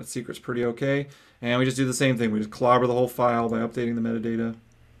there that a secret's pretty okay. And we just do the same thing. We just clobber the whole file by updating the metadata,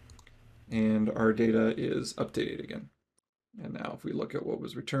 and our data is updated again. And now if we look at what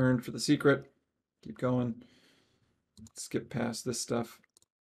was returned for the secret, keep going, skip past this stuff.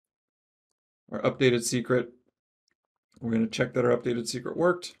 Our updated secret, we're going to check that our updated secret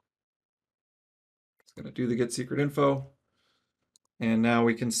worked. It's going to do the get secret info. And now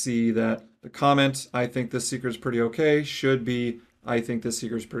we can see that the comment, I think this secret is pretty okay, should be, I think this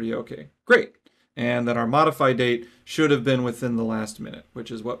secret is pretty okay. Great. And that our modified date should have been within the last minute, which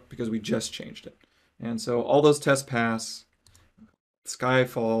is what, because we just changed it. And so all those tests pass, the sky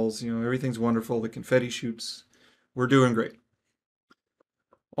falls, you know, everything's wonderful, the confetti shoots, we're doing great.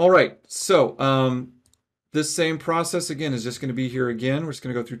 All right, so this same process again is just going to be here again. We're just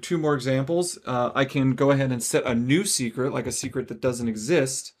going to go through two more examples. I can go ahead and set a new secret, like a secret that doesn't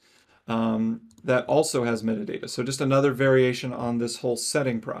exist, that also has metadata. So just another variation on this whole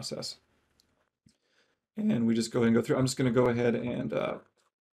setting process. And we just go ahead and go through. I'm just going to go ahead and, well,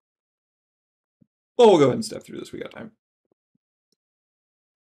 we'll go ahead and step through this. We got time.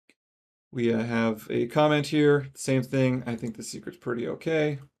 We have a comment here, same thing. I think the secret's pretty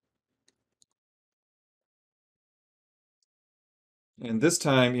okay. And this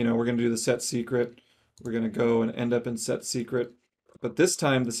time, you know, we're going to do the set secret. We're going to go and end up in set secret. But this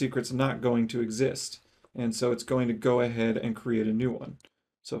time, the secret's not going to exist. And so it's going to go ahead and create a new one.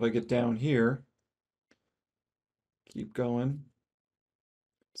 So if I get down here, keep going,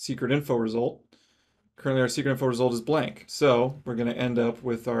 secret info result. Currently, our secret info result is blank. So we're going to end up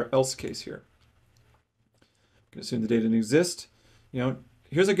with our else case here. I'm going to assume the data didn't exist. You know,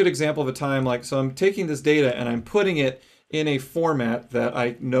 here's a good example of a time like, so I'm taking this data and I'm putting it in a format that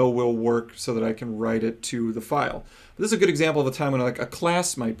I know will work so that I can write it to the file. But this is a good example of a time when like a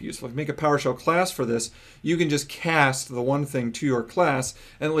class might be useful. If you make a PowerShell class for this, you can just cast the one thing to your class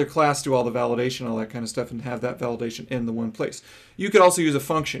and let your class do all the validation, all that kind of stuff, and have that validation in the one place. You could also use a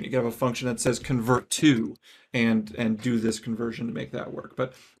function. You could have a function that says convert to and do this conversion to make that work.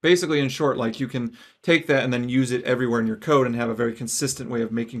 But basically, in short, like you can take that and then use it everywhere in your code and have a very consistent way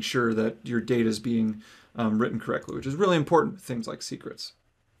of making sure that your data is being written correctly, which is really important for things like secrets.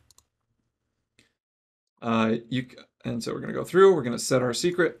 And so we're going to go through, we're going to set our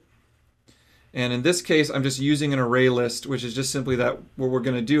secret, And in this case, I'm just using an array list, which is just simply that what we're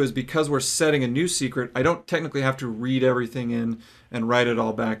going to do is because we're setting a new secret, I don't technically have to read everything in and write it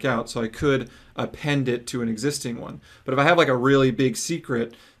all back out. So I could append it to an existing one. But if I have like a really big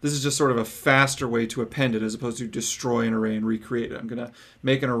secret, this is just sort of a faster way to append it as opposed to destroy an array and recreate it. I'm going to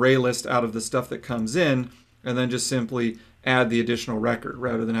make an array list out of the stuff that comes in and then just simply add the additional record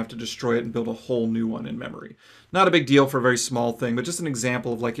rather than have to destroy it and build a whole new one in memory. Not a big deal for a very small thing, but just an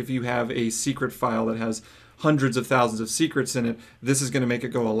example of like if you have a secret file that has hundreds of thousands of secrets in it, this is going to make it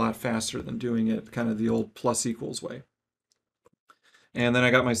go a lot faster than doing it kind of the old plus equals way. And then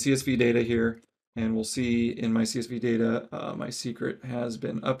I got my CSV data here, and we'll see in my CSV data, my secret has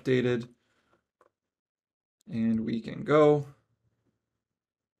been updated. And we can go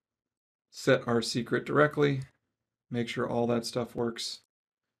set our secret directly, make sure all that stuff works,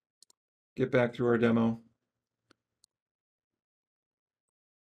 get back through our demo.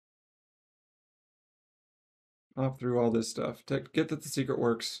 Hop through all this stuff, get that the secret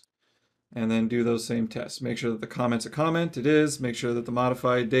works, and then do those same tests. Make sure that the comment's a comment, it is. Make sure that the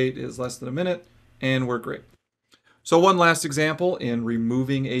modified date is less than a minute, and we're great. So one last example in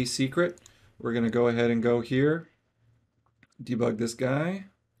removing a secret. We're going to go ahead and go here, debug this guy,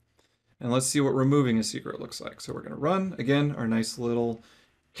 and let's see what removing a secret looks like. So we're going to run. Again, our nice little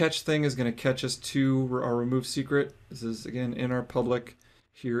catch thing is going to catch us to our remove secret. This is, again, in our public.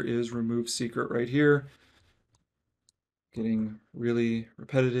 Here is remove secret right here. Getting really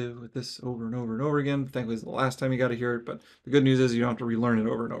repetitive with this over and over and over again. Thankfully, it's the last time you got to hear it, but the good news is you don't have to relearn it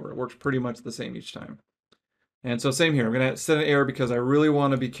over and over. It works pretty much the same each time. And so same here. I'm going to set an error because I really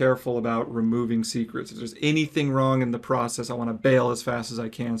want to be careful about removing secrets. If there's anything wrong in the process, I want to bail as fast as I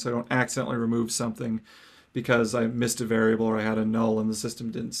can so I don't accidentally remove something because I missed a variable or I had a null and the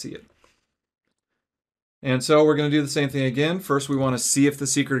system didn't see it. And so we're going to do the same thing again. First, we want to see if the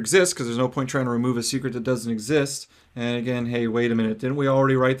secret exists because there's no point trying to remove a secret that doesn't exist. And again, hey, wait a minute, didn't we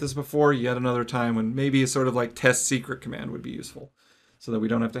already write this before? Yet another time when maybe a sort of like test secret command would be useful so that we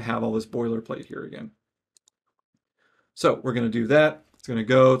don't have to have all this boilerplate here again. So we're going to do that. It's going to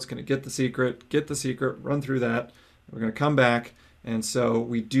go, it's going to get the secret, run through that. We're going to come back. And so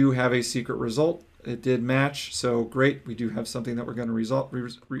we do have a secret result. It did match. So great. We do have something that we're going to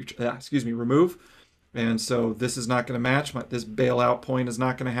remove. And so this is not going to match. This bailout point is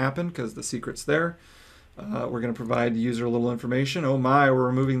not going to happen because the secret's there. We're going to provide the user a little information. Oh my, we're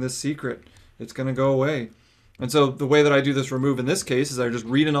removing this secret. It's going to go away. And so the way that I do this remove in this case is I just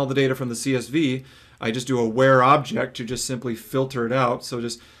read in all the data from the CSV. I just do a where object to just simply filter it out. So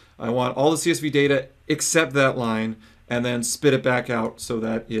I want all the CSV data except that line and then spit it back out so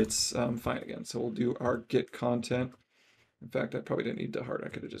that it's fine again. So we'll do our get content. In fact, I probably didn't need to hard. I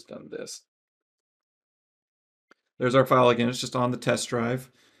could have just done this. There's our file again. It's just on the test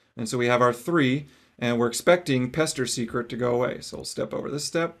drive. And so we have our 3, and we're expecting pester secret to go away. So we'll step over this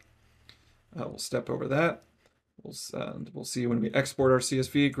step. We'll step over that. We'll see when we export our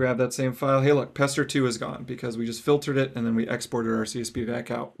CSV, grab that same file. Hey, look, pester 2 is gone because we just filtered it and then we exported our CSV back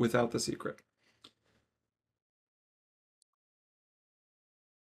out without the secret.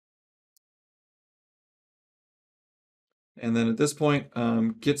 And then at this point,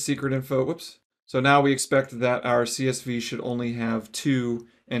 get secret info. Whoops. So now we expect that our CSV should only have 2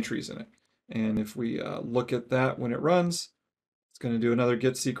 entries in it. And if we look at that when it runs, it's going to do another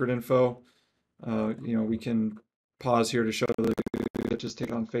get secret info. We can pause here to show that just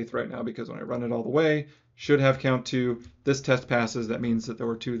take on faith right now because when I run it all the way, should have count 2. This test passes. That means that there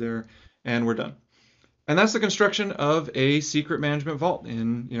were 2 there, and we're done. And that's the construction of a secret management vault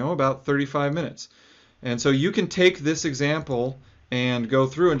in about 35 minutes. And so you can take this example and go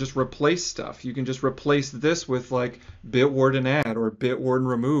through and just replace stuff. You can just replace this with like bitward and add or bitward and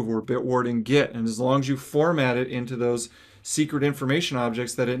remove or bitward and get. And as long as you format it into those secret information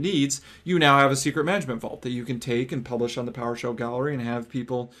objects that it needs, you now have a secret management vault that you can take and publish on the PowerShell gallery and have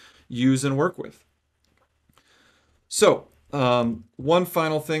people use and work with. So one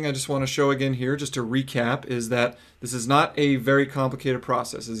final thing I just want to show again here, just to recap, is that this is not a very complicated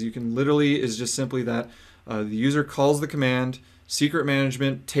process. As you can literally is just simply that the user calls the command, secret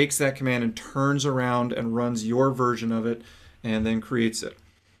management takes that command and turns around and runs your version of it and then creates it.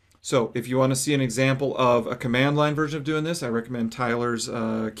 So if you want to see an example of a command line version of doing this, I recommend Tyler's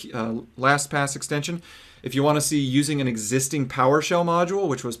LastPass extension. If you want to see using an existing PowerShell module,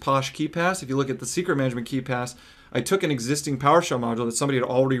 which was Posh KeyPass, if you look at the secret management KeyPass, I took an existing PowerShell module that somebody had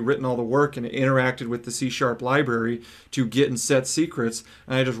already written all the work and it interacted with the C# library to get and set secrets,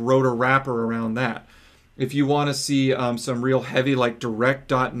 and I just wrote a wrapper around that. If you want to see some real heavy like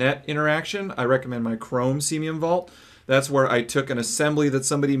direct.NET interaction, I recommend my Chrome CMM Vault. That's where I took an assembly that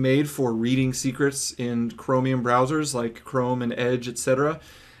somebody made for reading secrets in Chromium browsers like Chrome and Edge, etc.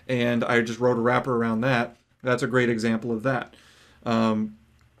 And I just wrote a wrapper around that. That's a great example of that. And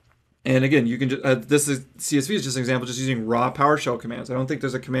again, you can just, this is CSV is just an example, just using raw PowerShell commands. I don't think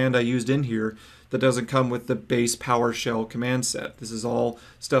there's a command I used in here that doesn't come with the base PowerShell command set. This is all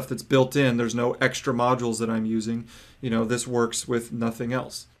stuff that's built in. There's no extra modules that I'm using. This works with nothing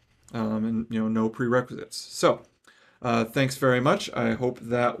else, and no prerequisites. So, thanks very much. I hope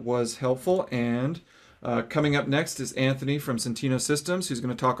that was helpful. And coming up next is Anthony from Centino Systems, who's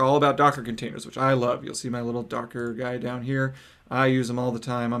going to talk all about Docker containers, which I love. You'll see my little Docker guy down here. I use them all the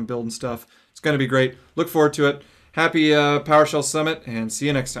time. I'm building stuff. It's going to be great. Look forward to it. Happy PowerShell Summit, and see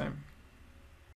you next time.